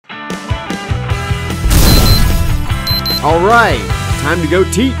All right, time to go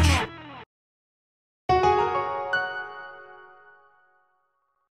teach.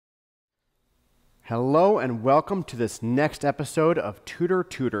 Hello and welcome to this next episode of Tudor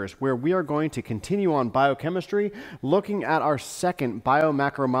Tutors, where we are going to continue on biochemistry, looking at our second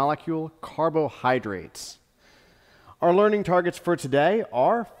biomacromolecule, carbohydrates. Our learning targets for today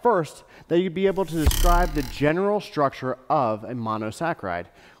are, first, that you'd be able to describe the general structure of a monosaccharide,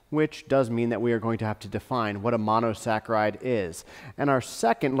 which does mean that we are going to have to define what a monosaccharide is. And our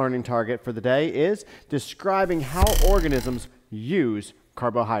second learning target for the day is describing how organisms use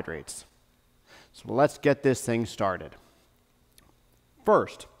carbohydrates. So let's get this thing started.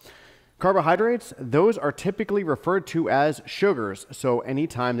 First, carbohydrates, those are typically referred to as sugars. So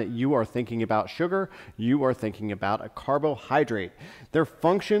anytime that you are thinking about sugar, you are thinking about a carbohydrate. Their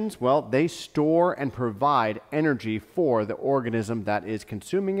functions, well, they store and provide energy for the organism that is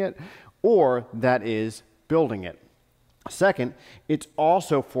consuming it or that is building it. Second, it's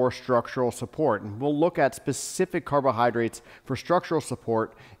also for structural support, and we'll look at specific carbohydrates for structural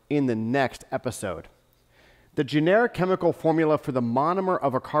support in the next episode. The generic chemical formula for the monomer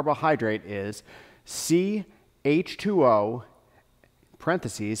of a carbohydrate is CH2O,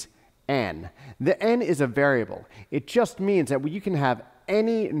 parentheses, N. The N is a variable. It just means that you can have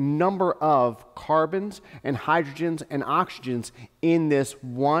any number of carbons and hydrogens and oxygens in this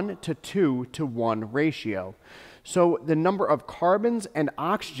 1 to 2 to 1 ratio. So the number of carbons and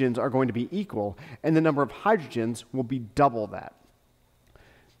oxygens are going to be equal, and the number of hydrogens will be double that.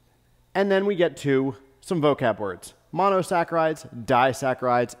 And then we get to some vocab words: monosaccharides,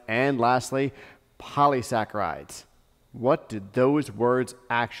 disaccharides, and lastly, polysaccharides. What do those words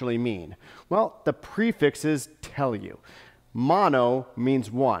actually mean? Well, the prefixes tell you. Mono means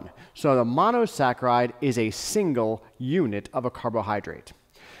one. So the monosaccharide is a single unit of a carbohydrate.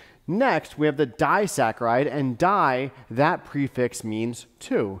 Next, we have the disaccharide, and di, that prefix means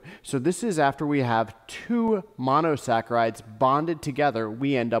two. So this is after we have two monosaccharides bonded together,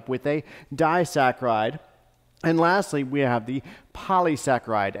 we end up with a disaccharide. And lastly, we have the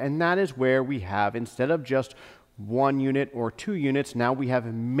polysaccharide, and that is where we have, instead of just one unit or two units, now we have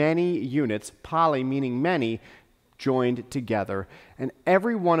many units, poly meaning many, joined together. And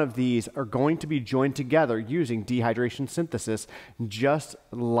every one of these are going to be joined together using dehydration synthesis, just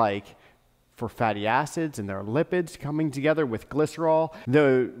like for fatty acids and their lipids coming together with glycerol.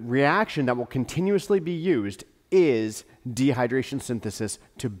 The reaction that will continuously be used is dehydration synthesis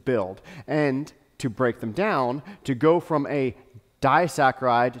to build. And to break them down, to go from a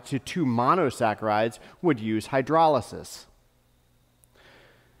disaccharide to two monosaccharides would use hydrolysis.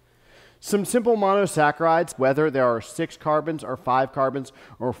 Some simple monosaccharides, whether there are 6 carbons or 5 carbons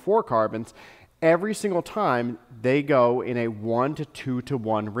or 4 carbons, every single time they go in a 1 to 2 to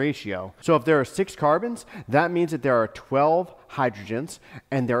 1 ratio. So if there are 6 carbons, that means that there are 12 hydrogens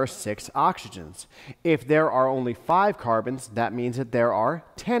and there are 6 oxygens. If there are only 5 carbons, that means that there are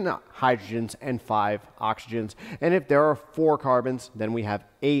 10 hydrogens and 5 oxygens. And if there are 4 carbons, then we have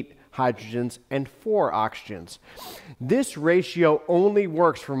 8 hydrogens and 4 oxygens. This ratio only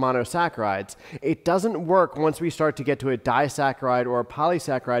works for monosaccharides. It doesn't work once we start to get to a disaccharide or a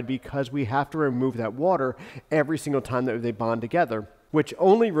polysaccharide, because we have to remove that water every single time that they bond together, which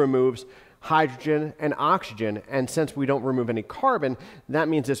only removes hydrogen and oxygen. And since we don't remove any carbon, that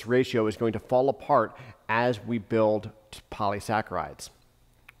means this ratio is going to fall apart as we build polysaccharides.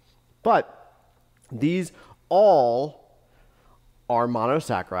 But these all are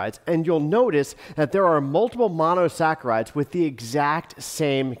monosaccharides, and you'll notice that there are multiple monosaccharides with the exact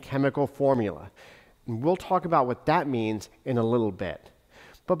same chemical formula. And we'll talk about what that means in a little bit.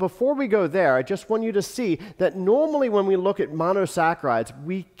 But before we go there, I just want you to see that normally when we look at monosaccharides,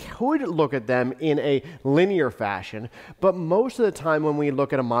 we could look at them in a linear fashion, but most of the time when we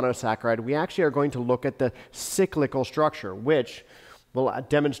look at a monosaccharide, we actually are going to look at the cyclical structure, which we'll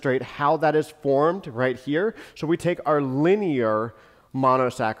demonstrate how that is formed right here. So we take our linear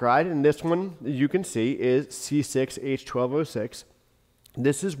monosaccharide, and this one you can see is C6H12O6.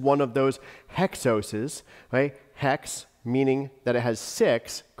 This is one of those hexoses, right? Hex meaning that it has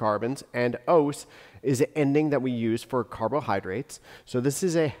 6 carbons, and os is the ending that we use for carbohydrates. So this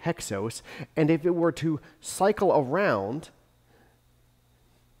is a hexose, and if it were to cycle around,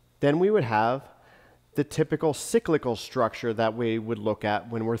 then we would have the typical cyclical structure that we would look at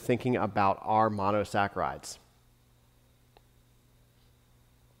when we're thinking about our monosaccharides.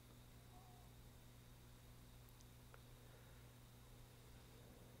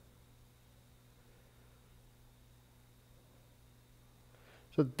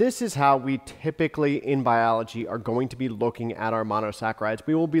 So So this is how we typically in biology are going to be looking at our monosaccharides.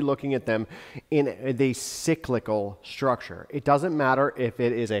 We will be looking at them in a cyclical structure. It doesn't matter if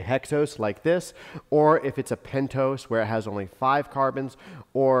it is a hexose like this, or if it's a pentose where it has only 5 carbons,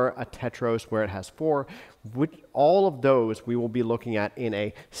 or a tetrose where it has 4. All of those we will be looking at in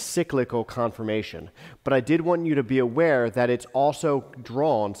a cyclical conformation. But I did want you to be aware that it's also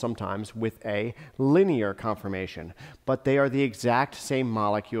drawn sometimes with a linear conformation. But they are the exact same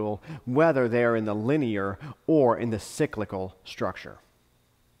molecule, whether they are in the linear or in the cyclical structure.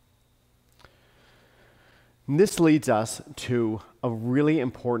 And this leads us to a really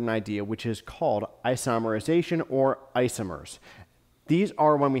important idea, which is called isomerization or isomers. These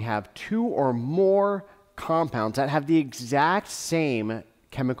are when we have 2 or more compounds that have the exact same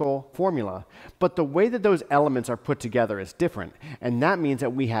chemical formula, but the way that those elements are put together is different, and that means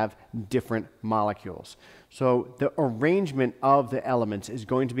that we have different molecules. So the arrangement of the elements is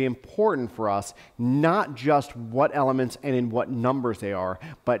going to be important for us, not just what elements and in what numbers they are,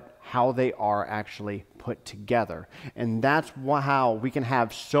 but how they are actually put together. And that's how we can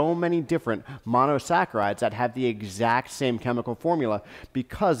have so many different monosaccharides that have the exact same chemical formula,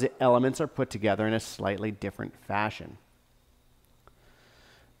 because the elements are put together in a slightly different fashion.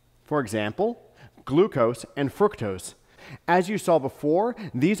 For example, glucose and fructose. As you saw before,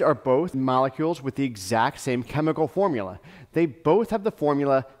 these are both molecules with the exact same chemical formula. They both have the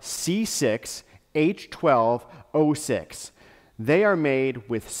formula C6H12O6. They are made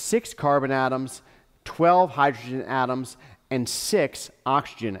with 6 carbon atoms, 12 hydrogen atoms, and 6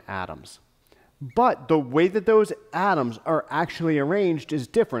 oxygen atoms. But the way that those atoms are actually arranged is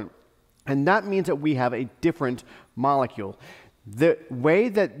different, and that means that we have a different molecule. The way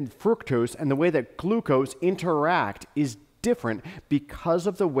that fructose and the way that glucose interact is different because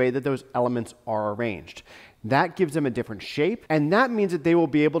of the way that those elements are arranged. That gives them a different shape, and that means that they will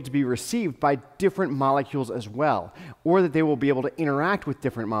be able to be received by different molecules as well, or that they will be able to interact with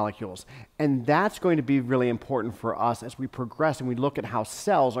different molecules. And that's going to be really important for us as we progress and we look at how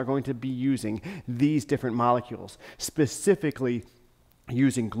cells are going to be using these different molecules, specifically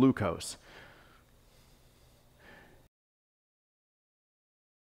using glucose.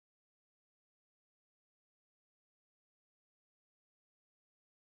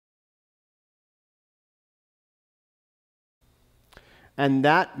 And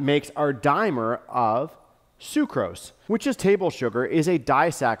that makes our dimer of sucrose, which is table sugar, is a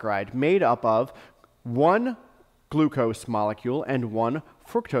disaccharide made up of 1 glucose molecule and 1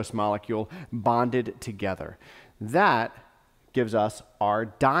 fructose molecule bonded together. That gives us our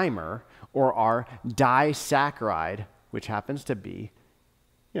dimer, or our disaccharide, which happens to be,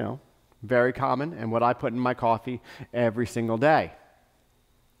 very common and what I put in my coffee every single day.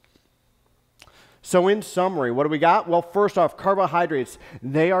 So in summary, what do we got? Well, first off, carbohydrates,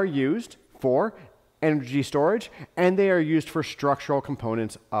 they are used for energy storage, and they are used for structural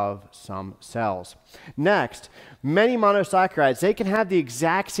components of some cells. Next, many monosaccharides, they can have the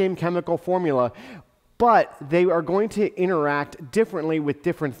exact same chemical formula, but they are going to interact differently with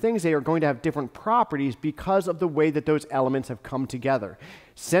different things. They are going to have different properties because of the way that those elements have come together.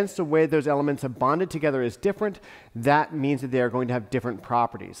 Since the way those elements have bonded together is different, that means that they are going to have different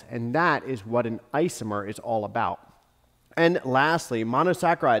properties. And that is what an isomer is all about. And lastly,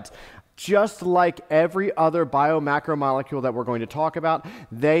 monosaccharides, just like every other biomacromolecule that we're going to talk about,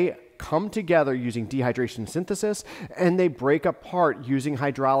 they come together using dehydration synthesis, and they break apart using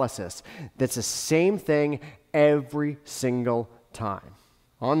hydrolysis. That's the same thing every single time.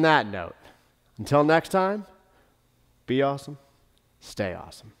 On that note, until next time, be awesome, stay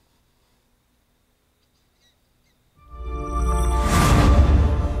awesome.